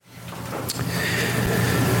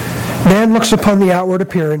Man looks upon the outward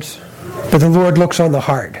appearance, but the Lord looks on the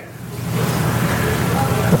heart.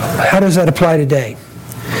 How does that apply today?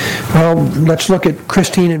 Well, let's look at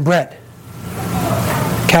Christine and Brett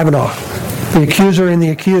Kavanaugh, the accuser and the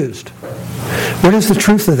accused. What is the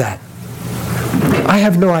truth of that? I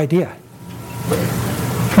have no idea.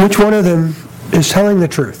 Which one of them is telling the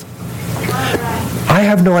truth? I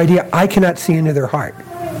have no idea. I cannot see into their heart.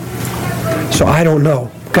 So I don't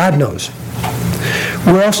know. God knows.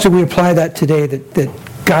 Where else do we apply that today,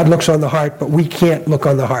 that God looks on the heart, but we can't look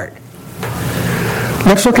on the heart?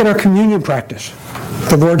 Let's look at our communion practice,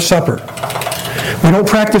 the Lord's Supper. We don't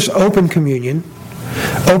practice open communion.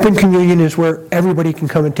 Open communion is where everybody can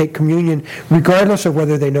come and take communion regardless of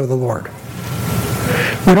whether they know the Lord.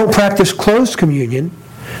 We don't practice closed communion,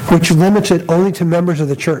 which limits it only to members of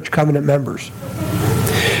the church, covenant members.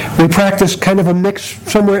 We practice kind of a mix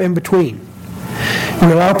somewhere in between. We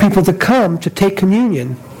allow people to come to take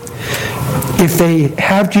communion if they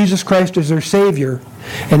have Jesus Christ as their Savior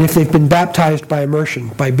and if they've been baptized by immersion,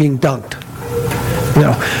 by being dunked.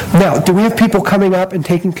 Now, do we have people coming up and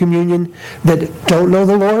taking communion that don't know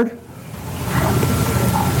the Lord?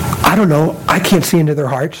 I don't know. I can't see into their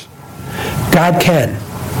hearts. God can.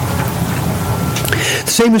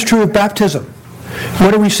 The same is true of baptism.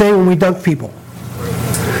 What do we say when we dunk people?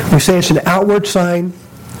 We say it's an outward sign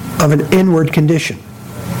of an inward condition.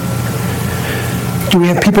 Do we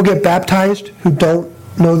have people get baptized who don't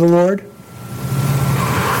know the Lord?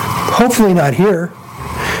 Hopefully not here.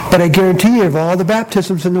 But I guarantee you, of all the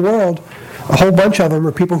baptisms in the world, a whole bunch of them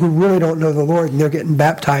are people who really don't know the Lord, and they're getting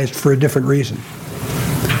baptized for a different reason.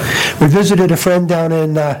 We visited a friend down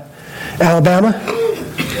in Alabama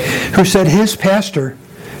who said his pastor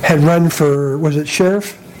had run for, was it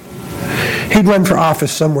sheriff? He'd run for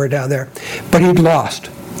office somewhere down there, but he'd lost.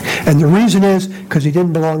 And the reason is because he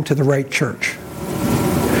didn't belong to the right church.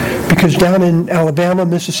 Because down in Alabama,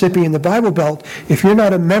 Mississippi, and the Bible Belt, if you're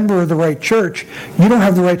not a member of the right church, you don't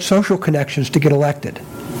have the right social connections to get elected.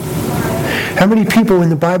 How many people in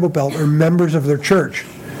the Bible Belt are members of their church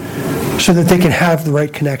so that they can have the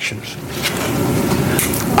right connections?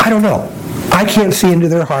 I don't know. I can't see into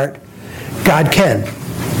their heart. God can.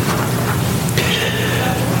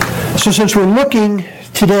 So since we're looking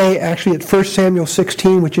today actually at 1 Samuel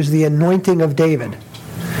 16, which is the anointing of David,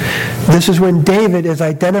 this is when David is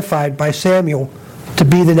identified by Samuel to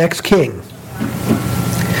be the next king.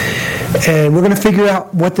 And we're going to figure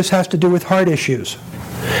out what this has to do with heart issues.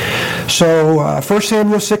 So 1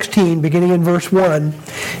 Samuel 16, beginning in verse 1,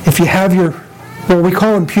 if you have your, well, we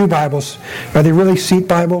call them pew Bibles. Are they really seat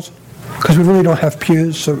Bibles? Because we really don't have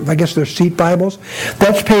pews, so I guess they're seat Bibles.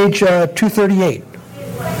 That's page 238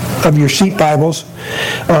 of your seat Bibles.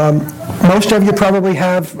 Most of you probably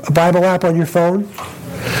have a Bible app on your phone.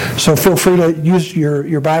 So feel free to use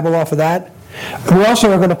your Bible off of that. We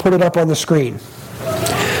also are going to put it up on the screen.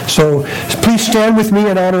 So please stand with me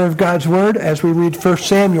in honor of God's Word as we read 1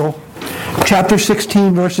 Samuel chapter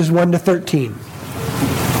 16, verses 1 to 13.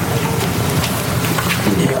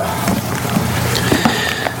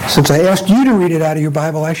 Since I asked you to read it out of your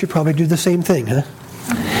Bible, I should probably do the same thing, huh?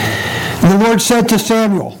 And the Lord said to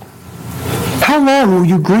Samuel, "How long will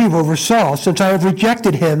you grieve over Saul, since I have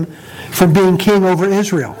rejected him from being king over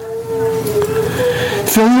Israel?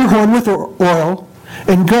 Fill your horn with oil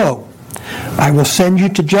and go. I will send you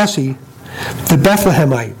to Jesse the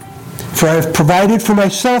Bethlehemite, for I have provided for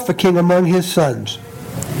myself a king among his sons."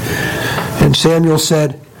 And Samuel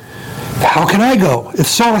said, "How can I go? If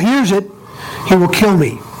Saul hears it, he will kill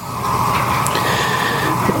me."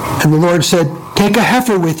 And the Lord said, "Take a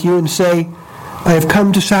heifer with you and say, 'I have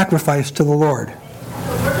come to sacrifice to the Lord.'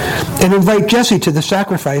 And invite Jesse to the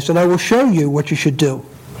sacrifice, and I will show you what you should do.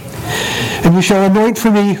 And you shall anoint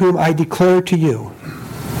for me whom I declare to you."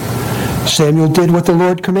 Samuel did what the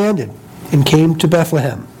Lord commanded and came to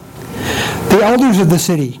Bethlehem. The elders of the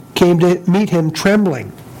city came to meet him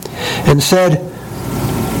trembling and said,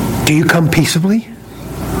 "Do you come peaceably?"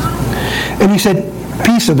 And he said,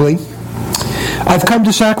 "Peaceably. I've come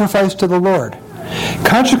to sacrifice to the Lord.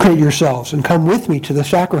 Consecrate yourselves and come with me to the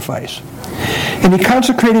sacrifice." And he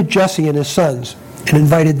consecrated Jesse and his sons and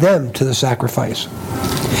invited them to the sacrifice.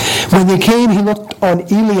 When they came, he looked on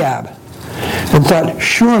Eliab and thought,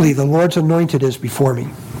 "Surely the Lord's anointed is before me."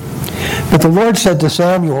 But the Lord said to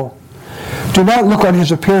Samuel, "Do not look on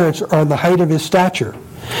his appearance or on the height of his stature,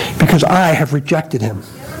 because I have rejected him.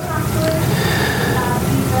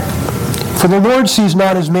 For the Lord sees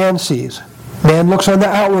not as man sees. Man looks on the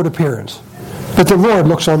outward appearance, but the Lord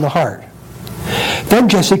looks on the heart." Then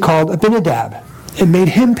Jesse called Abinadab and made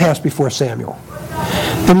him pass before Samuel.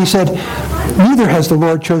 And he said, "Neither has the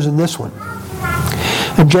Lord chosen this one."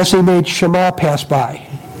 And Jesse made Shammah pass by.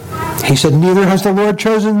 He said, neither has the Lord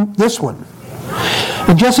chosen this one.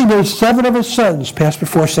 And Jesse made 7 of his sons pass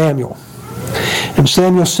before Samuel. And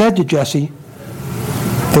Samuel said to Jesse,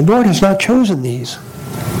 the Lord has not chosen these.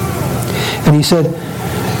 And he said,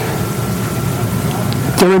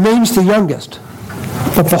 there remains the youngest,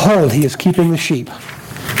 but behold, he is keeping the sheep.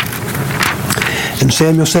 And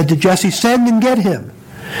Samuel said to Jesse, send and get him,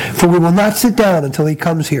 for we will not sit down until he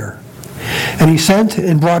comes here. And he sent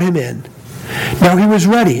and brought him in. Now he was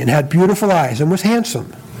ruddy and had beautiful eyes and was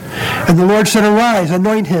handsome. And the Lord said, arise,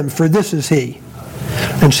 anoint him, for this is he.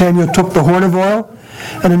 And Samuel took the horn of oil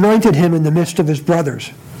and anointed him in the midst of his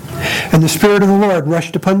brothers. And the Spirit of the Lord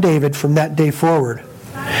rushed upon David from that day forward.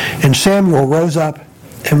 And Samuel rose up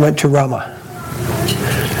and went to Ramah.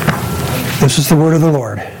 This is the word of the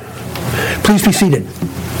Lord. Please be seated.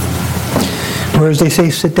 Or as they say,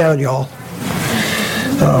 sit down, y'all.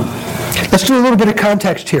 Let's do a little bit of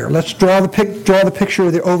context here. Let's draw the picture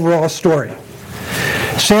of the overall story.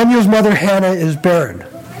 Samuel's mother, Hannah, is barren.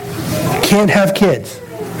 Can't have kids.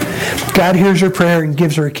 God hears her prayer and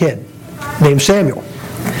gives her a kid named Samuel.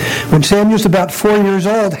 When Samuel's about 4 years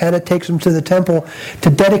old, Hannah takes him to the temple to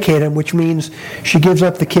dedicate him, which means she gives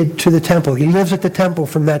up the kid to the temple. He lives at the temple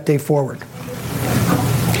from that day forward.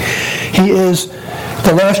 He is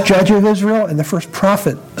the last judge of Israel and the first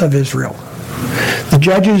prophet of Israel. The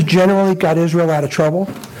judges generally got Israel out of trouble.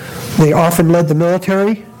 They often led the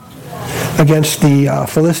military against the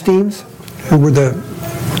Philistines, who were the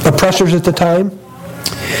oppressors at the time.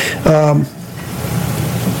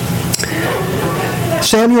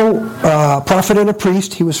 Samuel, prophet and a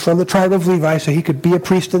priest, he was from the tribe of Levi, so he could be a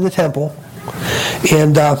priest in the temple.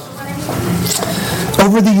 And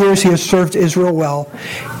over the years, he has served Israel well.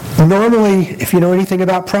 Normally, if you know anything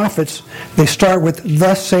about prophets, they start with,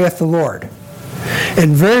 thus saith the Lord.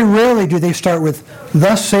 And very rarely do they start with,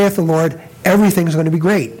 thus saith the Lord, everything's going to be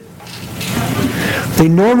great. They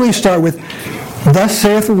normally start with, thus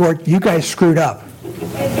saith the Lord, you guys screwed up.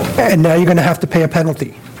 And now you're going to have to pay a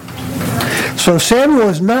penalty. So Samuel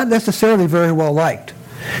is not necessarily very well liked.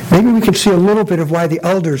 Maybe we can see a little bit of why the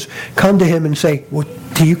elders come to him and say, well,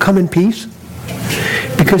 do you come in peace?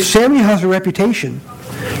 Because Samuel has a reputation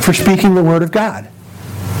for speaking the word of God.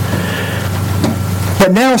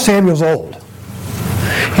 But now Samuel's old.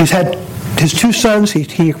 He's had his 2 sons.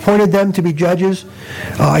 He appointed them to be judges.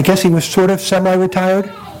 I guess he was sort of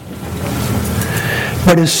semi-retired.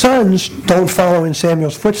 But his sons don't follow in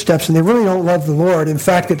Samuel's footsteps, and they really don't love the Lord. In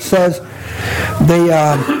fact, it says they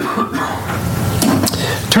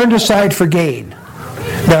turned aside for gain.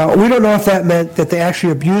 Now, we don't know if that meant that they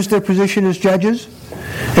actually abused their position as judges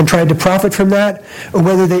and tried to profit from that, or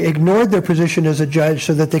whether they ignored their position as a judge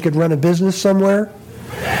so that they could run a business somewhere.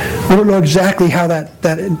 We don't know exactly how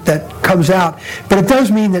that comes out, but it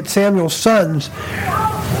does mean that Samuel's sons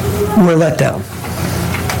were let down.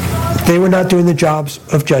 They were not doing the jobs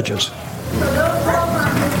of judges.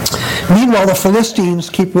 Meanwhile, the Philistines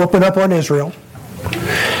keep whooping up on Israel.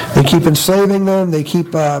 They keep enslaving them. They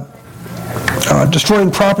keep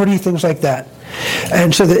destroying property, things like that.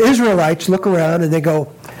 And so the Israelites look around and they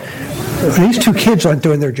go, these 2 kids aren't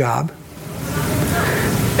doing their job.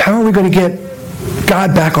 How are we going to get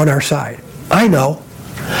God back on our side? I know.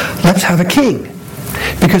 Let's have a king.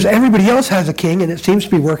 Because everybody else has a king and it seems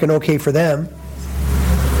to be working okay for them.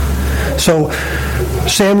 So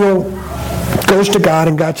Samuel goes to God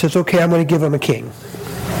and God says, okay, I'm going to give him a king.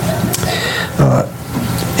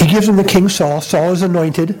 He gives him the king Saul. Saul is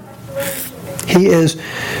anointed. He is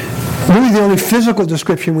really the only physical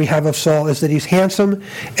description we have of Saul is that he's handsome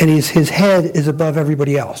and his head is above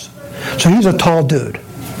everybody else. So he's a tall dude.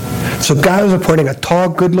 So God is appointing a tall,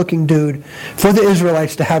 good-looking dude for the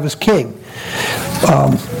Israelites to have as king.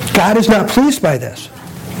 God is not pleased by this.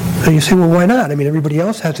 And you say, well, why not? I mean, everybody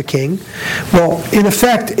else has a king. Well, in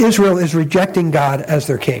effect, Israel is rejecting God as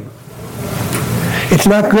their king. It's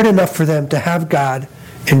not good enough for them to have God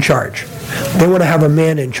in charge. They want to have a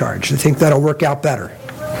man in charge. They think that'll work out better.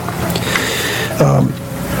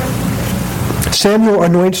 Samuel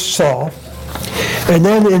anoints Saul. And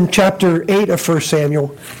then in chapter 8 of 1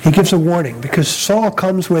 Samuel, he gives a warning because Saul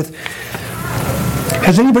comes with,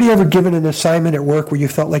 has anybody ever given an assignment at work where you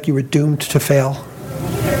felt like you were doomed to fail?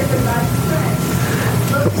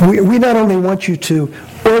 We not only want you to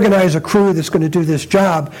organize a crew that's going to do this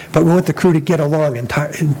job, but we want the crew to get along and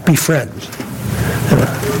be friends.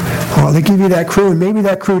 Well, they give you that crew, and maybe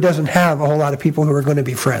that crew doesn't have a whole lot of people who are going to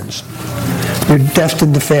be friends. You're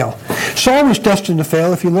destined to fail. Saul was destined to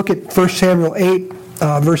fail. If you look at 1 Samuel 8,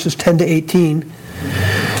 verses 10 to 18,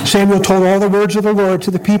 Samuel told all the words of the Lord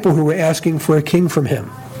to the people who were asking for a king from him.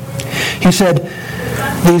 He said,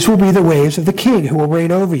 These will be the ways of the king who will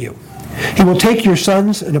reign over you. He will take your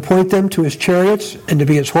sons and appoint them to his chariots and to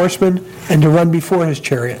be his horsemen and to run before his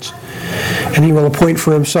chariots. And he will appoint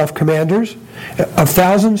for himself commanders of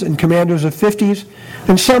thousands and commanders of 50s,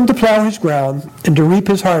 and some to plow his ground and to reap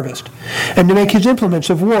his harvest, and to make his implements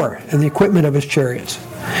of war and the equipment of his chariots.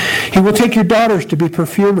 He will take your daughters to be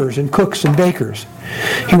perfumers and cooks and bakers.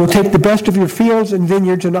 He will take the best of your fields and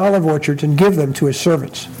vineyards and olive orchards and give them to his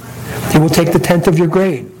servants. He will take the tenth of your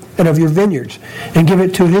grain and of your vineyards and give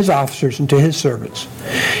it to his officers and to his servants.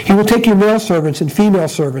 He will take your male servants and female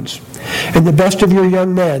servants and the best of your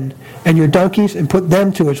young men and your donkeys and put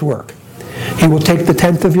them to his work. He will take the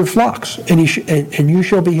tenth of your flocks, and you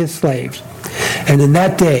shall be his slaves. And in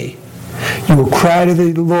that day you will cry to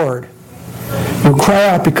the Lord. You will cry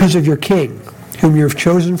out because of your king, whom you have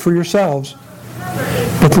chosen for yourselves,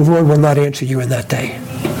 but the Lord will not answer you in that day.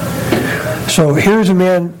 So here's a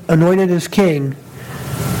man anointed as king,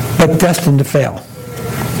 but destined to fail.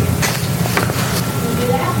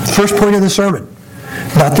 First point of the sermon.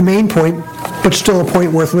 Not the main point, but still a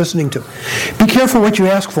point worth listening to. Be careful what you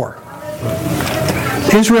ask for.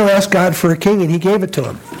 Israel asked God for a king, and he gave it to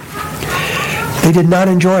them. They did not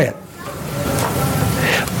enjoy it.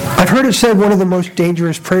 I've heard it said one of the most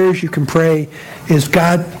dangerous prayers you can pray is,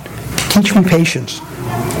 God, teach me patience.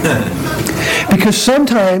 Because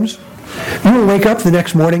sometimes you will wake up the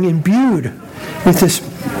next morning imbued with this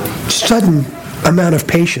sudden amount of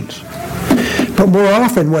patience. But more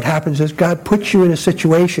often what happens is God puts you in a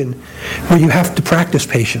situation where you have to practice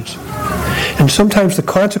patience. And sometimes the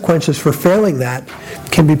consequences for failing that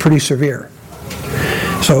can be pretty severe.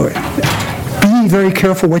 So be very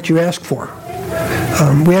careful what you ask for.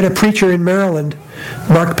 We had a preacher in Maryland,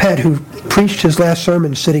 Mark Pett, who preached his last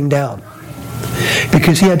sermon sitting down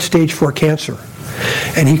because he had stage 4 cancer.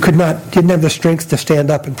 And he didn't have the strength to stand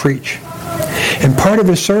up and preach. And part of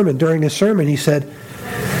his sermon, during his sermon, he said,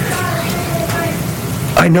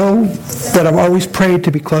 I know that I've always prayed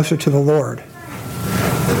to be closer to the Lord.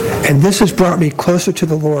 And this has brought me closer to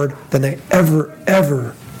the Lord than I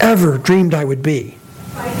ever dreamed I would be.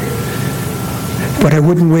 But I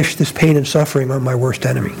wouldn't wish this pain and suffering on my worst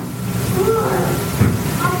enemy.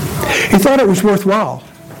 He thought it was worthwhile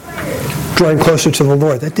drawing closer to the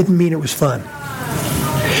Lord. That didn't mean it was fun.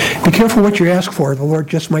 Be careful what you ask for. The Lord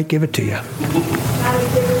just might give it to you.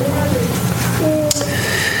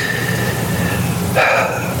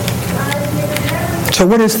 So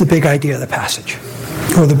what is the big idea of the passage?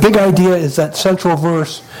 Well, the big idea is that central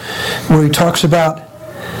verse where he talks about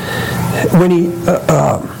when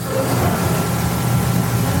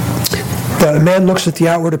the man looks at the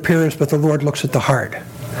outward appearance, but the Lord looks at the heart.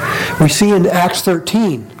 We see in Acts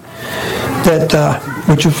 13 that,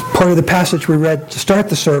 which is part of the passage we read to start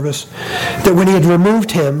the service, that when he had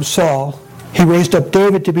removed him, Saul, he raised up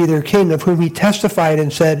David to be their king, of whom he testified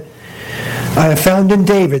and said, I have found in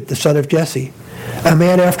David, the son of Jesse, a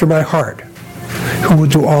man after my heart, who will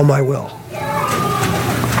do all my will.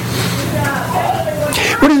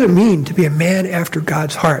 What does it mean to be a man after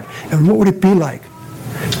God's heart? And what would it be like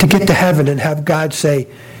to get to heaven and have God say,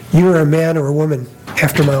 you are a man or a woman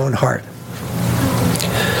after my own heart?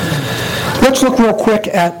 Let's look real quick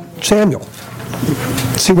at Samuel.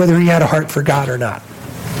 See whether he had a heart for God or not.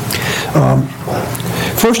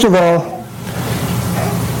 First of all,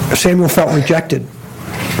 Samuel felt rejected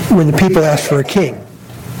when the people asked for a king.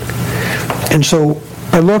 And so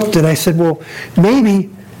I looked and I said, well, maybe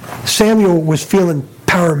Samuel was feeling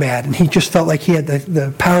power mad and he just felt like he had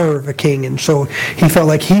the power of a king, and so he felt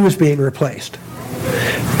like he was being replaced.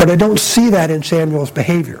 But I don't see that in Samuel's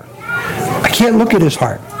behavior. I can't look at his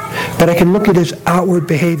heart, but I can look at his outward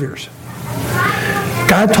behaviors.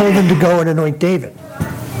 God told him to go and anoint David.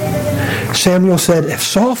 Samuel said, if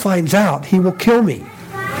Saul finds out, he will kill me.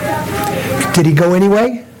 Did he go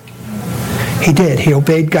anyway? He did. He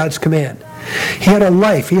obeyed God's command. He had a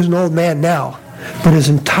life. He was an old man now, but his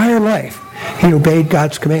entire life, he obeyed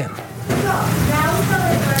God's command.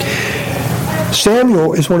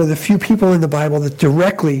 Samuel is one of the few people in the Bible that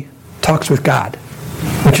directly talks with God,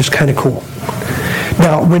 which is kind of cool.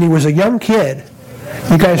 Now, when he was a young kid,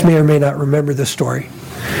 you guys may or may not remember this story.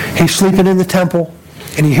 He's sleeping in the temple,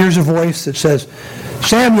 and he hears a voice that says,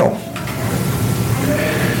 Samuel.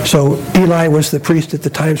 So Eli was the priest at the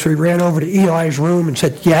time, so he ran over to Eli's room and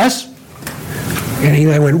said, yes? And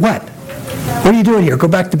Eli went, what? What are you doing here? Go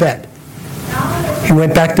back to bed. He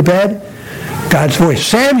went back to bed. God's voice,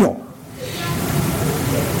 Samuel.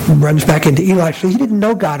 Runs back into Eli. So he didn't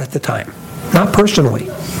know God at the time, not personally.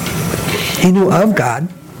 He knew of God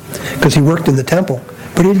because he worked in the temple,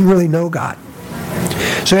 but he didn't really know God.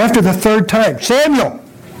 So after the third time, Samuel.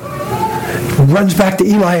 Runs back to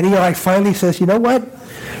Eli, and Eli finally says, you know what?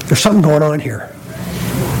 There's something going on here.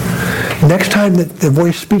 Next time that the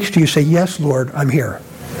voice speaks to you, say, yes, Lord, I'm here.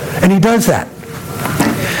 And he does that.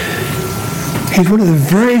 He's one of the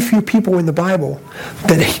very few people in the Bible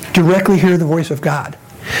that directly hear the voice of God.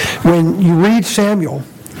 When you read Samuel,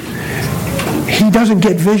 he doesn't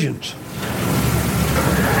get visions.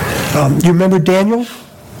 You remember Daniel?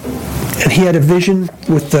 And he had a vision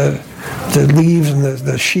with the leaves and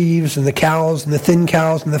the sheaves and the cows and the thin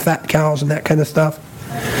cows and the fat cows and that kind of stuff.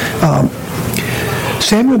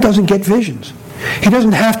 Samuel doesn't get visions. He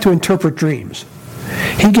doesn't have to interpret dreams.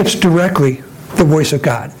 He gets directly the voice of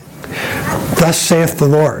God. Thus saith the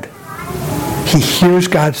Lord. He hears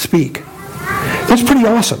God speak. That's pretty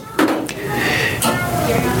awesome.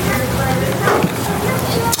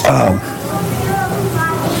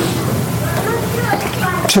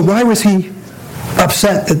 So why was he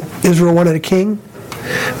upset that Israel wanted a king?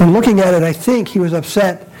 When looking at it, I think he was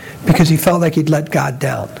upset because he felt like he'd let God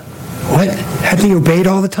down. What? Hadn't he obeyed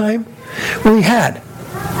all the time? Well, he had.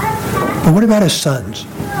 But what about his sons?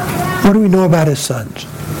 What do we know about his sons?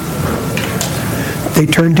 They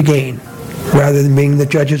turned to gain rather than being the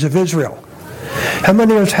judges of Israel. How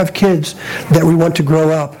many of us have kids that we want to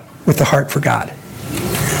grow up with a heart for God?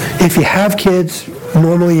 If you have kids,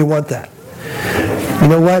 normally you want that. You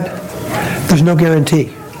know what? There's no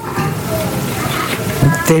guarantee.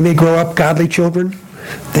 They may grow up godly children.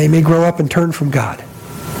 They may grow up and turn from God.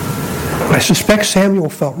 I suspect Samuel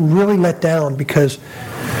felt really let down or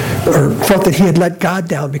felt that he had let God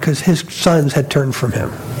down because his sons had turned from him.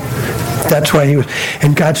 That's why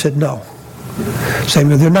and God said, no.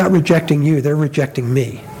 Samuel, they're not rejecting you, they're rejecting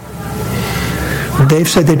me. They've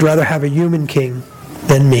said they'd rather have a human king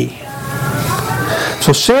than me.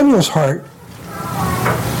 So Samuel's heart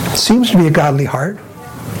seems to be a godly heart,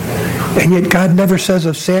 and yet God never says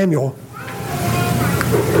of Samuel,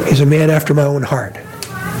 he's a man after my own heart.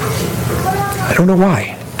 I don't know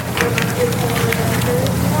why.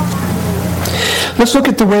 Let's look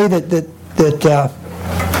at the way that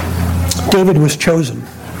David was chosen.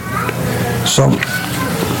 So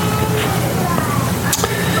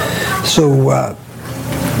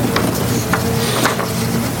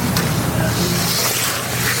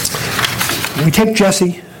we take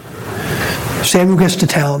Jesse. Samuel gets to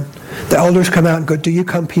town. The elders come out and go, do you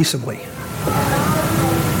come peaceably?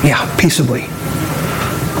 Yeah, peaceably.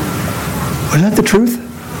 Was that the truth?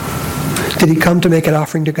 Did he come to make an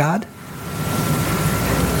offering to God?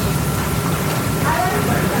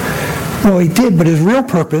 Well, he did, but his real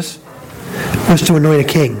purpose was to anoint a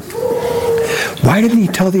king. Why didn't he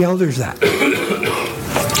tell the elders that?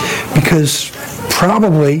 Because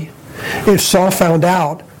probably if Saul found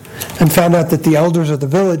out that the elders of the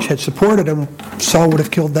village had supported him, Saul would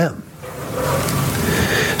have killed them.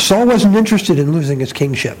 Saul wasn't interested in losing his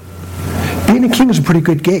kingship. Being a king is a pretty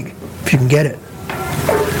good gig, if you can get it.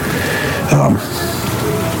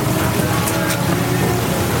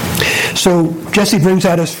 So Jesse brings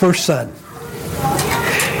out his first son.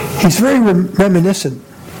 He's very reminiscent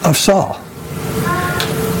of Saul.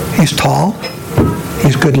 He's tall.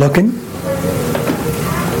 He's good looking.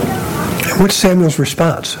 And what's Samuel's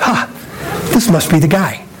response? This must be the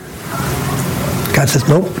guy. God says,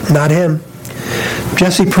 nope, not him.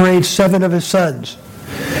 Jesse parades 7 of his sons.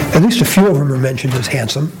 At least a few of them are mentioned as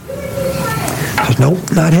handsome. He says,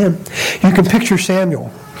 nope, not him. You can picture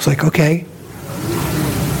Samuel. It's like, okay.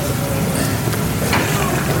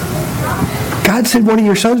 God said one of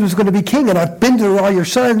your sons was going to be king, and I've been to all your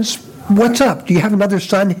sons. What's up? Do you have another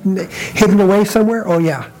son hidden away somewhere? Oh,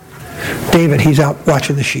 yeah. David, he's out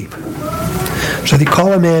watching the sheep. So they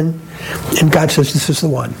call him in, and God says, this is the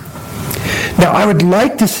one. Now, I would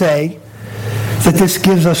like to say that this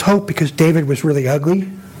gives us hope because David was really ugly,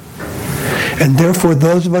 and therefore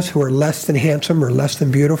those of us who are less than handsome or less than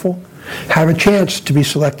beautiful have a chance to be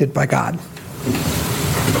selected by God.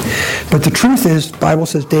 But the truth is, the Bible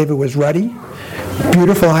says David was ruddy,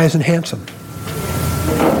 beautiful eyes, and handsome.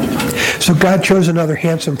 So God chose another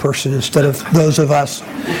handsome person instead of those of us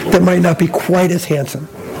that might not be quite as handsome.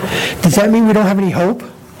 Does that mean we don't have any hope?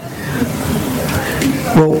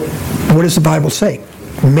 Well, what does the Bible say?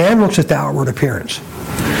 Man looks at the outward appearance.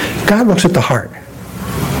 God looks at the heart.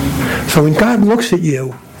 So when God looks at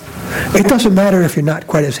you, it doesn't matter if you're not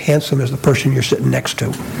quite as handsome as the person you're sitting next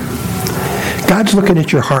to. God's looking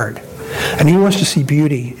at your heart, and he wants to see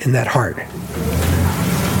beauty in that heart.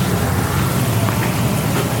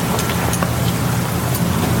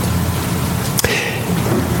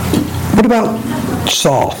 What about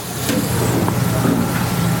Saul?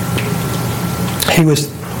 He was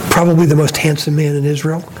probably the most handsome man in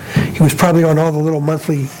Israel. He was probably on all the little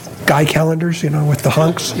monthly sky calendars, with the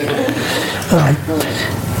hunks.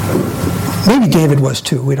 Maybe David was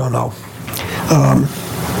too, we don't know.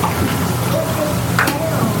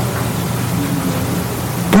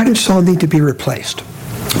 Why did Saul need to be replaced?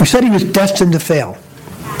 We said he was destined to fail.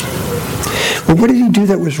 Well, what did he do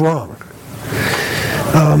that was wrong?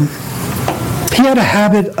 He had a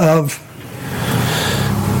habit of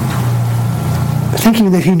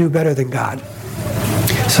thinking that he knew better than God.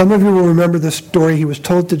 Some of you will remember the story. He was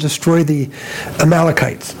told to destroy the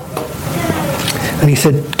Amalekites. And he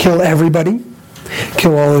said, kill everybody,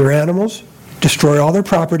 kill all their animals, destroy all their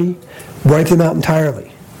property, wipe them out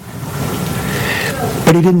entirely.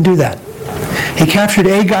 But he didn't do that. He captured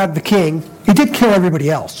Agag the king. He did kill everybody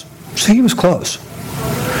else, so he was close.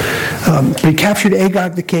 But he captured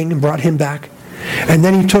Agag the king and brought him back. And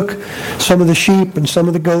then he took some of the sheep and some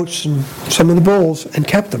of the goats and some of the bulls and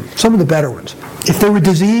kept them, some of the better ones. If they were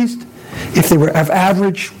diseased, if they were of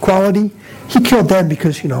average quality, he killed them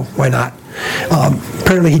because, why not?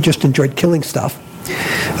 Apparently he just enjoyed killing stuff.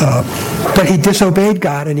 But he disobeyed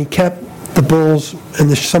God and he kept the bulls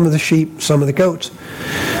and some of the sheep, some of the goats.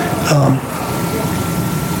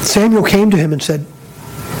 Samuel came to him and said,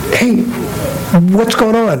 hey, what's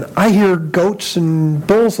going on? I hear goats and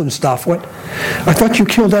bulls and stuff. What? I thought you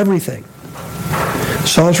killed everything.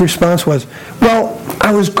 Saul's response was, well,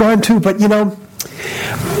 I was gone too, but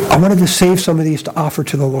I wanted to save some of these to offer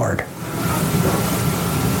to the Lord.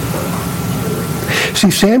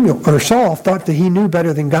 See, Saul thought that he knew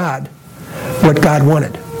better than God what God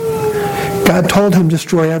wanted. God told him to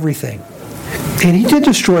destroy everything. And he did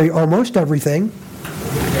destroy almost everything,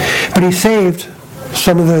 but he saved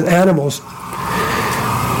some of the animals.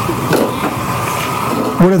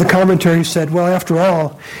 One of the commentaries said, well, after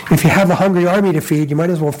all, if you have a hungry army to feed, you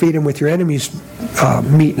might as well feed them with your enemy's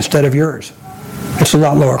meat instead of yours. It's a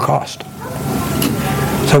lot lower cost.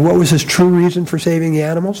 So what was his true reason for saving the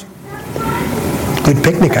animals? Good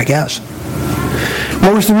picnic, I guess.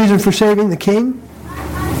 What was the reason for saving the king?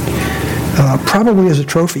 Probably as a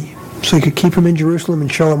trophy, so he could keep him in Jerusalem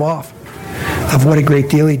and show him off of what a great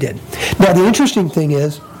deal he did. Now, the interesting thing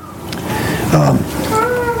is,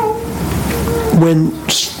 when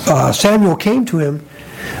Samuel came to him,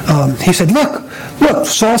 he said, look,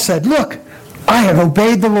 Saul said, look, I have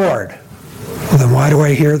obeyed the Lord. Well, then why do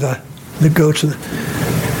I hear the goats?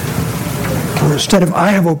 Well, instead of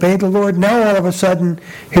I have obeyed the Lord, now all of a sudden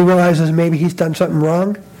he realizes maybe he's done something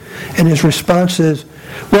wrong. And his response is,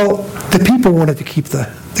 well, the people wanted to keep the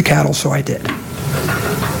cattle, so I did.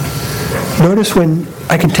 Notice when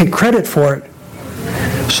I can take credit for it,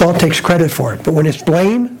 Saul takes credit for it. But when it's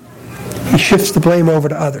blame, he shifts the blame over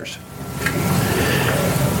to others.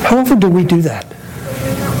 How often do we do that?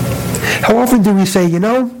 How often do we say,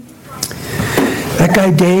 that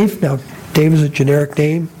guy Dave, now Dave is a generic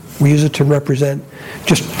name. We use it to represent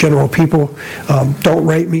just general people. Don't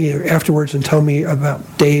write me afterwards and tell me about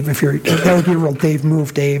Dave. That would be a real Dave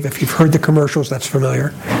move, Dave. If you've heard the commercials, that's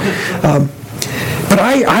familiar. But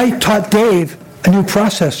I taught Dave a new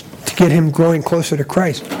process to get him growing closer to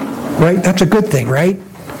Christ. Right? That's a good thing, right?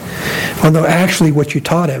 Although actually what you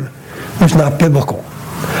taught him was not biblical.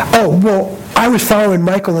 Oh, well, I was following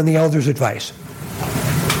Michael and the elders' advice.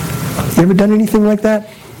 You ever done anything like that?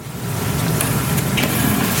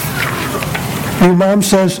 Your mom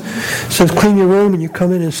says clean your room, and you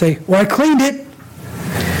come in and say, well, I cleaned it.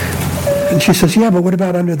 And she says, yeah, but what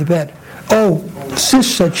about under the bed? Oh,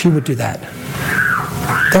 sis said she would do that.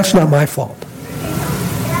 That's not my fault.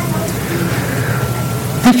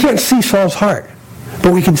 We can't see Saul's heart,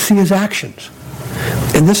 but we can see his actions.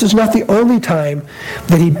 And this is not the only time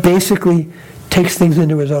that he basically takes things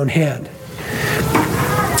into his own hand.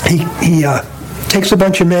 He takes a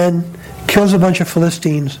bunch of men, kills a bunch of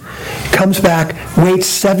Philistines, comes back, waits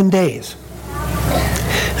 7 days.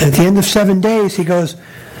 And at the end of 7 days, he goes,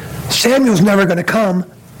 Samuel's never going to come.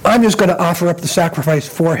 I'm just going to offer up the sacrifice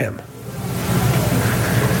for him.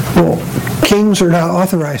 Well, kings are not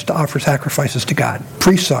authorized to offer sacrifices to God.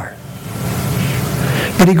 Priests are.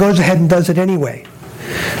 But he goes ahead and does it anyway.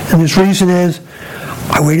 And his reason is,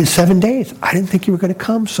 I waited 7 days. I didn't think you were going to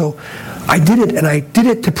come, so I did it, and I did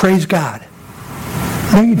it to praise God.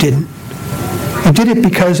 No, you didn't. You did it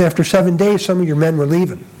because after 7 days, some of your men were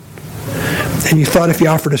leaving. And you thought if you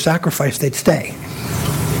offered a sacrifice, they'd stay.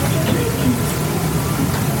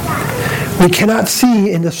 We cannot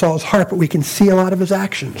see into Saul's heart, but we can see a lot of his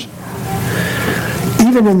actions.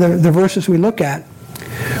 Even in the verses we look at,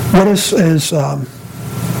 what is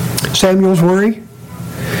Samuel's worry?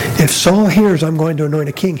 If Saul hears I'm going to anoint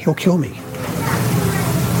a king, he'll kill me.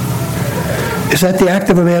 Is that the act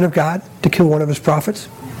of a man of God, to kill one of his prophets?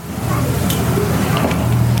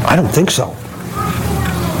 I don't think so.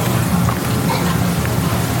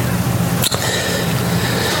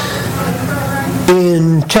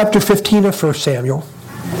 In chapter 15 of 1 Samuel,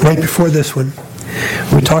 right before this one,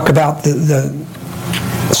 we talk about the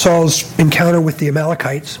Saul's encounter with the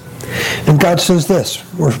Amalekites. And God says this,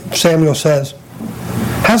 where Samuel says,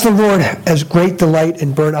 "Has the Lord as great delight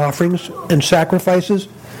in burnt offerings and sacrifices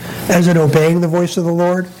as in obeying the voice of the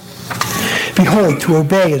Lord? Behold, to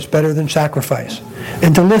obey is better than sacrifice,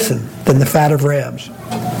 and to listen than the fat of rams.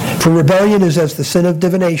 For rebellion is as the sin of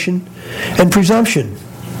divination, and presumption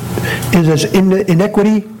is as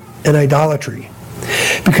iniquity and idolatry.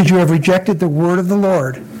 Because you have rejected the word of the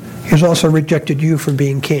Lord, he has also rejected you from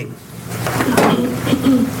being king."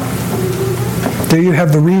 There you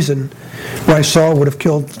have the reason why Saul would have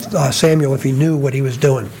killed Samuel if he knew what he was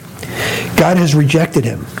doing. God has rejected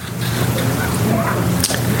him.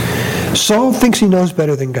 Saul thinks he knows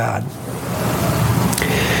better than God.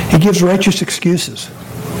 He gives righteous excuses.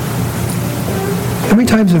 How many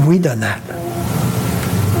times have we done that?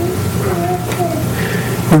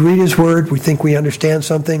 We read his word, we think we understand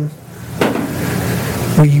something,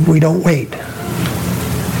 we don't wait.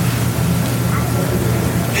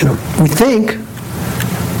 We think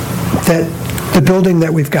that the building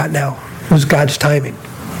that we've got now was God's timing.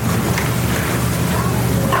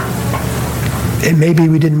 And maybe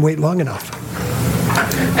we didn't wait long enough.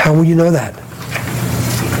 How will you know that?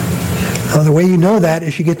 Well, the way you know that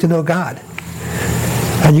is you get to know God.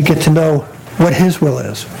 And you get to know what his will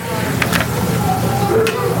is.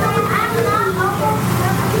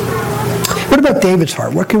 What about David's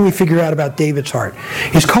heart? What can we figure out about David's heart?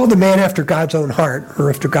 He's called a man after God's own heart, or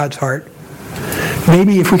after God's heart.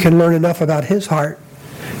 Maybe if we can learn enough about his heart,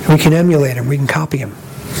 we can emulate him, we can copy him.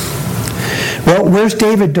 Well, where's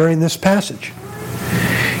David during this passage?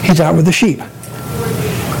 He's out with the sheep.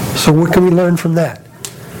 So what can we learn from that?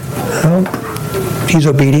 Well, he's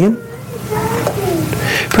obedient.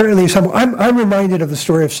 Apparently, I'm reminded of the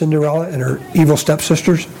story of Cinderella and her evil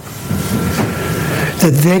stepsisters.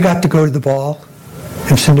 That they got to go to the ball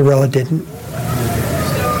and Cinderella didn't.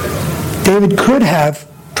 David could have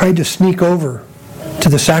tried to sneak over to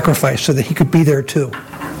the sacrifice so that he could be there too.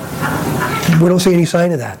 We don't see any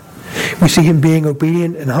sign of that. We see him being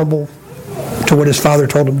obedient and humble to what his father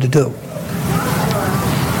told him to do.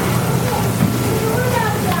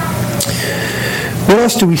 What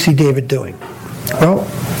else do we see David doing? Well,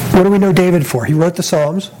 what do we know David for? He wrote the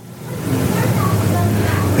Psalms,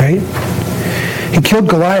 right? He killed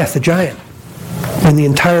Goliath, the giant, when the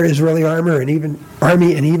entire Israeli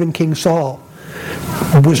army and even King Saul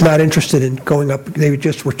was not interested in going up. They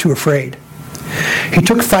just were too afraid. He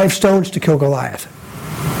took 5 stones to kill Goliath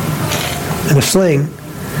in a sling.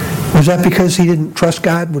 Was that because he didn't trust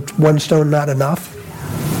God? Was 1 stone not enough?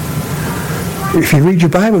 If you read your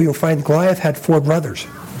Bible, you'll find Goliath had 4 brothers.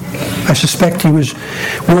 I suspect he was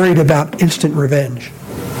worried about instant revenge.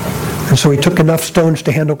 And so he took enough stones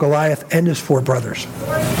to handle Goliath and his 4 brothers.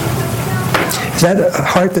 Is that a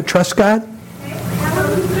heart that trusts God?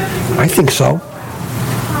 I think so.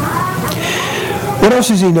 What else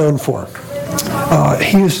is he known for?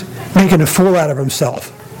 He was making a fool out of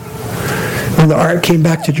himself. When the ark came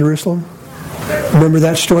back to Jerusalem, remember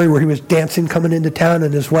that story where he was dancing coming into town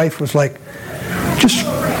and his wife was like,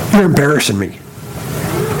 "You're embarrassing me."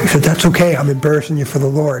 He said, "That's okay, I'm embarrassing you for the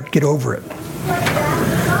Lord. Get over it."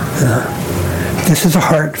 This is a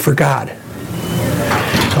heart for God.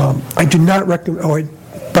 I do not recommend,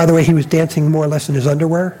 by the way, he was dancing more or less in his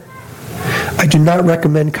underwear. I do not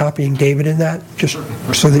recommend copying David in that, just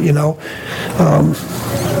so that you know.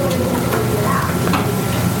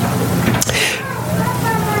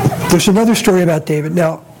 There's another story about David.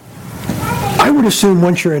 Now, I would assume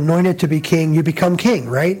once you're anointed to be king, you become king,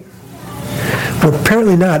 right? But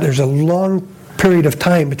apparently not. There's a long period of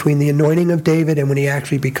time between the anointing of David and when he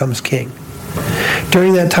actually becomes king.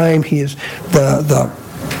 During that time, he is the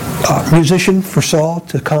musician for Saul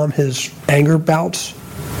to calm his anger bouts.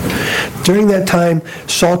 During that time,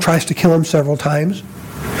 Saul tries to kill him several times.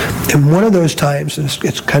 And one of those times,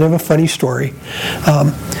 it's kind of a funny story,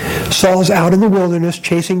 Saul's out in the wilderness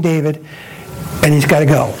chasing David, and he's got to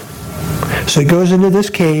go. So he goes into this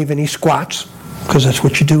cave and he squats, because that's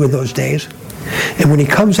what you do in those days. And when he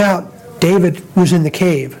comes out, David was in the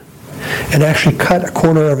cave and actually cut a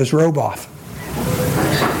corner of his robe off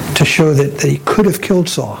to show that he could have killed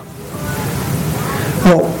Saul.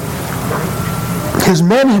 Well, his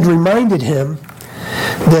men had reminded him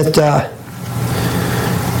that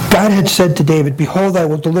God had said to David, "Behold, I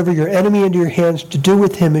will deliver your enemy into your hands to do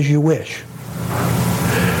with him as you wish."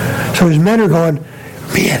 So his men are going,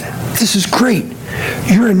 "Man, this is great.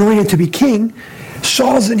 You're anointed to be king.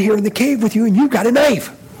 Saul's in here in the cave with you, and you've got a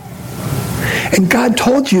knife. And God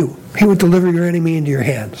told you he would deliver your enemy into your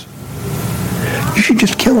hands. You should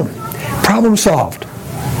just kill him. Problem solved.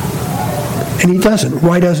 And he doesn't.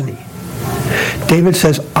 Why doesn't he? David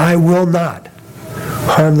says, I will not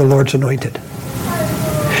harm the Lord's anointed.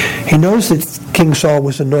 He knows that King Saul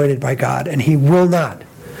was anointed by God, and he will not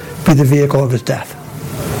be the vehicle of his death.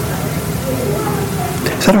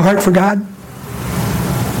 Is that a heart for God?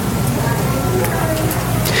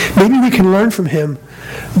 Maybe we can learn from him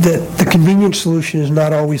that the convenient solution is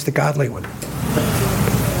not always the godly one.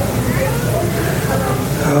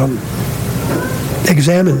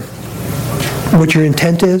 Examine what your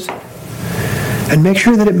intent is and make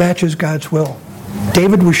sure that it matches God's will.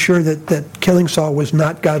 David was sure that killing Saul was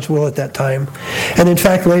not God's will at that time. And in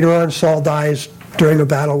fact, later on, Saul dies during a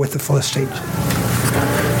battle with the Philistines.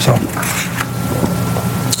 So,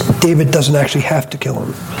 David doesn't actually have to kill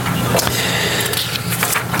him.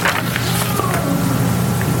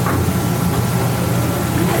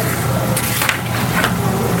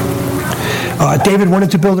 David wanted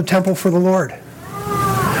to build a temple for the Lord.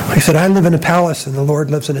 He said, I live in a palace and the Lord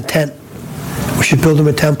lives in a tent. We should build him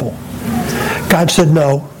a temple. God said,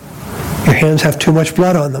 no, your hands have too much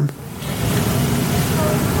blood on them.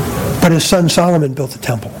 But his son Solomon built the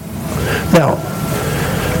temple. Now,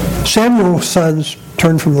 Samuel's sons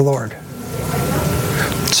turned from the Lord.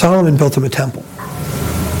 Solomon built him a temple.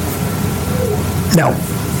 Now,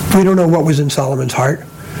 we don't know what was in Solomon's heart.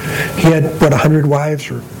 He had, 100 wives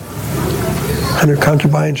or 100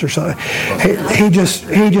 concubines or something. He just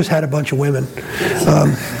had a bunch of women.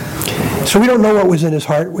 So we don't know what was in his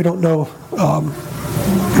heart. We don't know.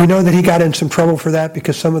 We know that he got in some trouble for that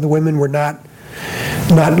because some of the women were not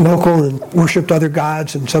local and worshipped other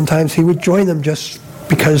gods, and sometimes he would join them just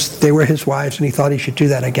because they were his wives, and he thought he should do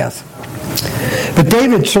that, I guess. But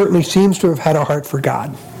David certainly seems to have had a heart for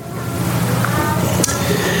God.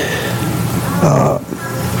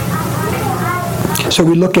 So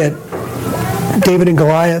we look at David and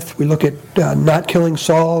Goliath. We look at not killing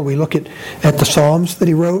Saul. We look at the Psalms that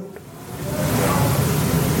he wrote.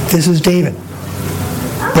 This is David.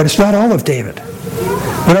 But it's not all of David.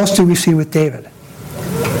 What else do we see with David?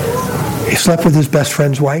 He slept with his best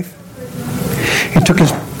friend's wife. He took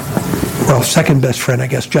his, second best friend, I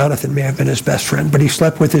guess. Jonathan may have been his best friend. But he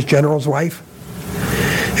slept with his general's wife.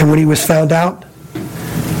 And when he was found out,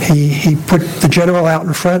 he put the general out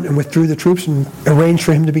in front and withdrew the troops and arranged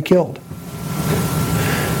for him to be killed.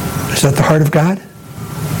 Is that the heart of God?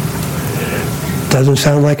 Doesn't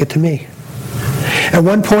sound like it to me. At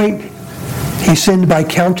one point, he sinned by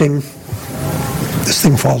counting. This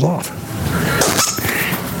thing falls off.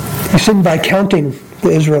 He sinned by counting the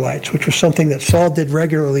Israelites, which was something that Saul did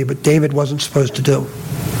regularly, but David wasn't supposed to do.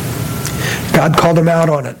 God called him out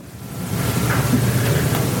on it.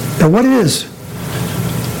 Now, what is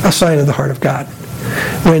a sign of the heart of God?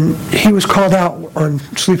 When he was called out on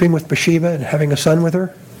sleeping with Bathsheba and having a son with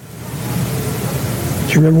her,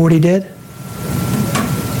 do you remember what he did?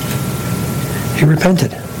 He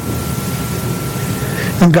repented.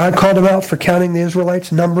 And God called him out for counting the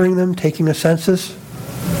Israelites, numbering them, taking a census.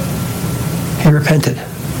 He repented.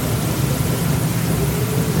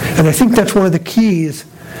 And I think that's one of the keys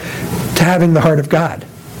to having the heart of God,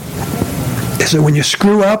 is that when you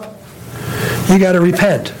screw up, you got to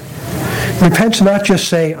repent. Repent's not just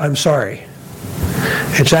say, I'm sorry.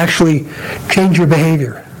 It's actually change your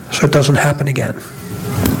behavior so it doesn't happen again.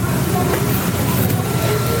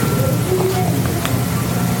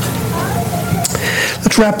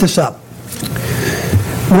 Let's wrap this up.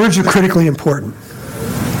 Words are critically important.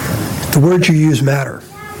 The words you use matter.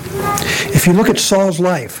 If you look at Saul's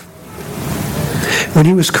life, when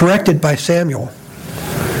he was corrected by Samuel,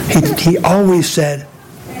 he always said,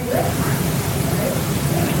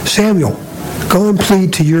 Samuel, go and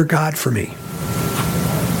plead to your God for me.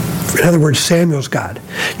 In other words, Samuel's God.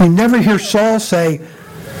 You never hear Saul say,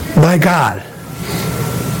 my God.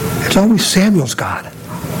 It's always Samuel's God.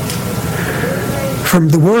 From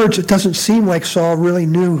the words, it doesn't seem like Saul really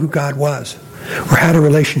knew who God was or had a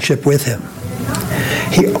relationship with him.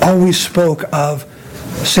 He always spoke of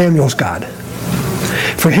Samuel's God.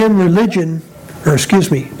 For him, a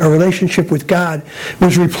relationship with God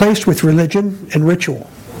was replaced with religion and ritual.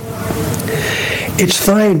 It's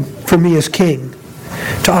fine for me as king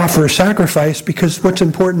to offer a sacrifice because what's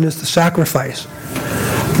important is the sacrifice,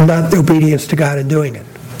 not the obedience to God in doing it.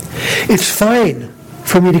 It's fine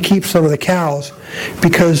for me to keep some of the cows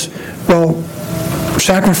because,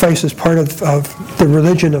 sacrifice is part of the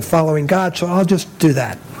religion of following God, so I'll just do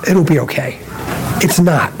that. It'll be okay. It's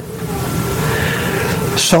not.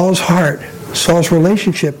 Saul's heart, Saul's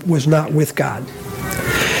relationship was not with God.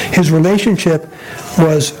 His relationship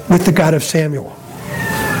was with the God of Samuel.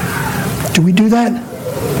 Do we do that?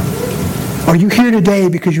 Are you here today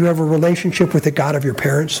because you have a relationship with the God of your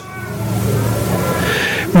parents?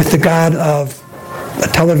 With the God of a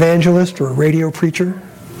televangelist or a radio preacher?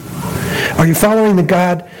 Are you following the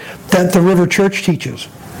God that the River Church teaches?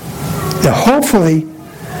 Now, hopefully,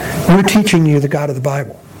 we're teaching you the God of the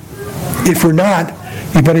Bible. If we're not,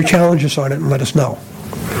 you better challenge us on it and let us know.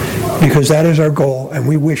 Because that is our goal, and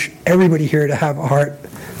we wish everybody here to have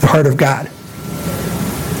the heart of God.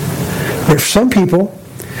 But for some people,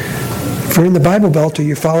 if you're in the Bible Belt, are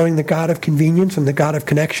you following the God of convenience and the God of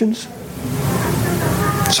connections?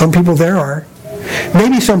 Some people there are.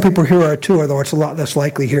 Maybe some people here are too, although it's a lot less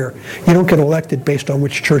likely here. You don't get elected based on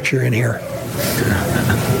which church you're in here.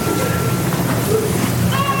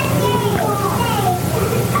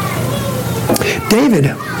 David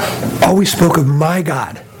always spoke of my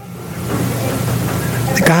God,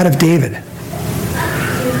 the God of David.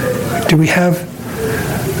 Do we have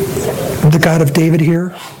the God of David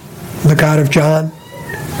here? The God of John?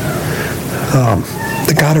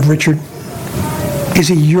 The God of Richard? Is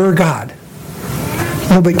he your God? A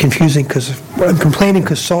little bit confusing because I'm complaining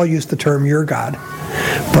because Saul used the term your God.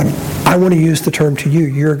 But I want to use the term to you,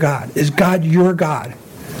 your God. Is God your God?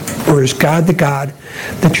 Or is God the God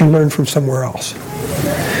that you learn from somewhere else?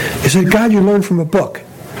 Is it God you learn from a book?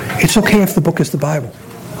 It's okay if the book is the Bible.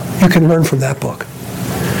 You can learn from that book.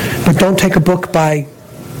 But don't take a book by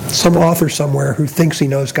some author somewhere who thinks he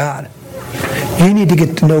knows God. You need to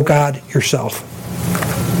get to know God yourself.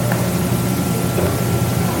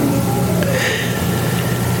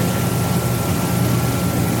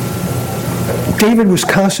 David was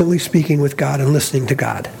constantly speaking with God and listening to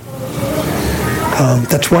God.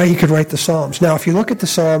 That's why he could write the Psalms. Now, if you look at the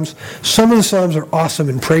Psalms, some of the Psalms are awesome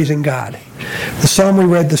in praising God. The Psalm we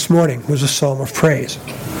read this morning was a psalm of praise.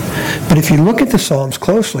 But if you look at the Psalms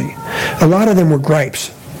closely, a lot of them were gripes.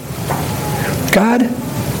 God,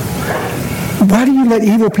 why do you let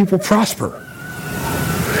evil people prosper?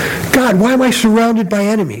 God, why am I surrounded by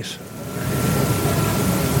enemies?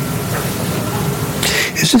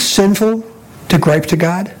 Is this sinful to gripe to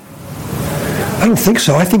God? I don't think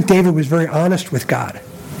so. I think David was very honest with God.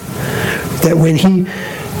 That when he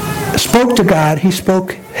spoke to God, he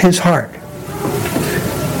spoke his heart.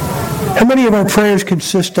 How many of our prayers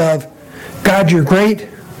consist of, God, you're great.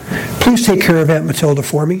 Please take care of Aunt Matilda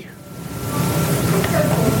for me.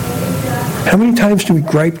 How many times do we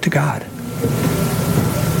gripe to God?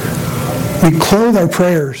 We clothe our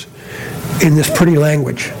prayers in this pretty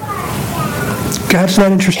language. God's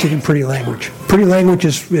not interested in pretty language. Pretty language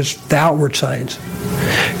is the outward signs.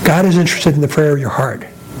 God is interested in the prayer of your heart.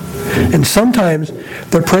 And sometimes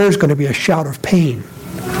the prayer is going to be a shout of pain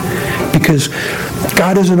because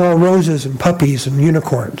God isn't all roses and puppies and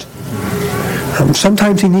unicorns.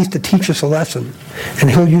 Sometimes he needs to teach us a lesson, and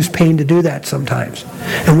he'll use pain to do that sometimes.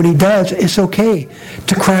 And when he does, it's okay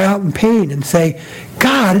to cry out in pain and say,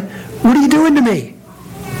 God, what are you doing to me?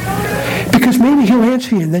 Because maybe he'll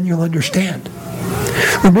answer you and then you'll understand.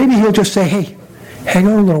 Or maybe he'll just say, hey, hang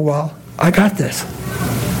on a little while. I got this.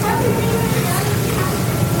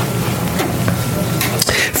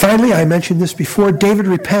 Finally, I mentioned this before, David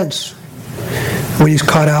repents when he's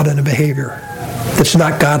caught out in a behavior that's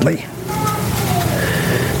not godly.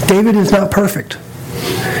 David is not perfect.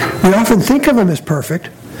 We often think of him as perfect,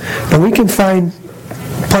 but we can find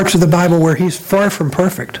parts of the Bible where he's far from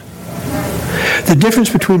perfect. The difference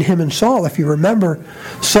between him and Saul, if you remember,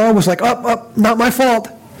 Saul was like, not my fault.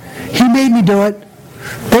 He made me do it.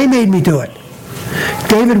 They made me do it.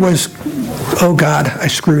 David was, oh God, I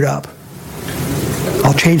screwed up.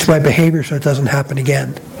 I'll change my behavior so it doesn't happen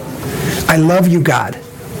again. I love you, God.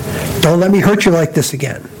 Don't let me hurt you like this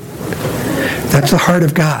again. That's the heart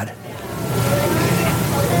of God.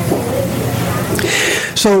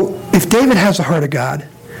 So if David has the heart of God,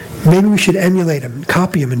 maybe we should emulate him,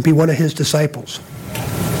 copy him, and be one of his disciples.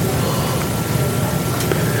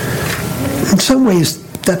 In some ways,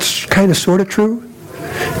 that's kind of sort of true,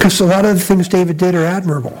 because a lot of the things David did are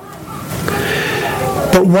admirable.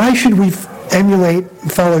 But why should we emulate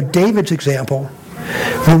and follow David's example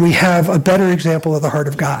when we have a better example of the heart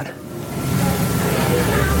of God?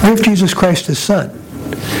 We have Jesus Christ, his Son,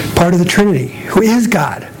 part of the Trinity, who is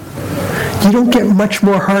God. You don't get much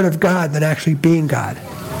more heart of God than actually being God.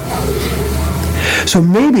 So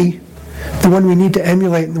maybe the one we need to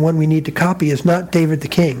emulate and the one we need to copy is not David the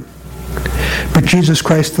king, but Jesus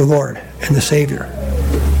Christ the Lord and the Savior.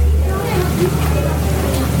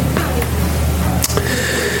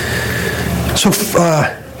 So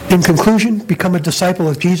in conclusion, become a disciple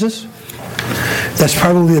of Jesus. That's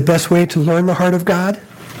probably the best way to learn the heart of God.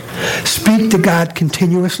 Speak to God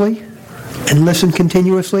continuously and listen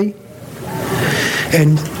continuously.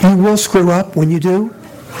 And you will screw up when you do.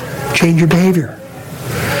 Change your behavior.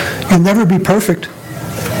 You'll never be perfect.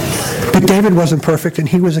 But David wasn't perfect, and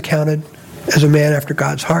he was accounted as a man after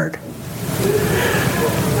God's heart.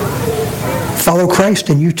 Follow Christ,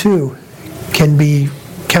 and you too can be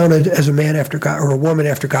counted as a man after God or a woman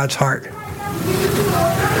after God's heart.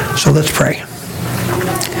 So let's pray.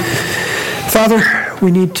 Father,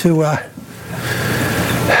 we need to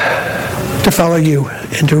follow you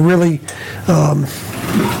and to really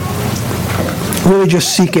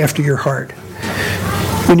just seek after your heart.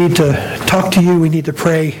 We need to talk to you. We need to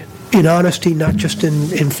pray in honesty, not just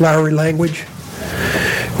in flowery language.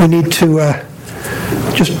 We need to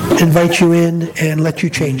just invite you in and let you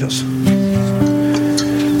change us.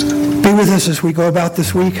 Be with us as we go about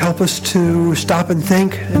this week. Help us to stop and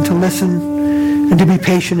think and to listen and to be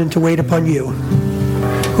patient and to wait upon you.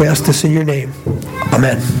 We ask this in your name.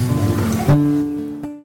 Amen.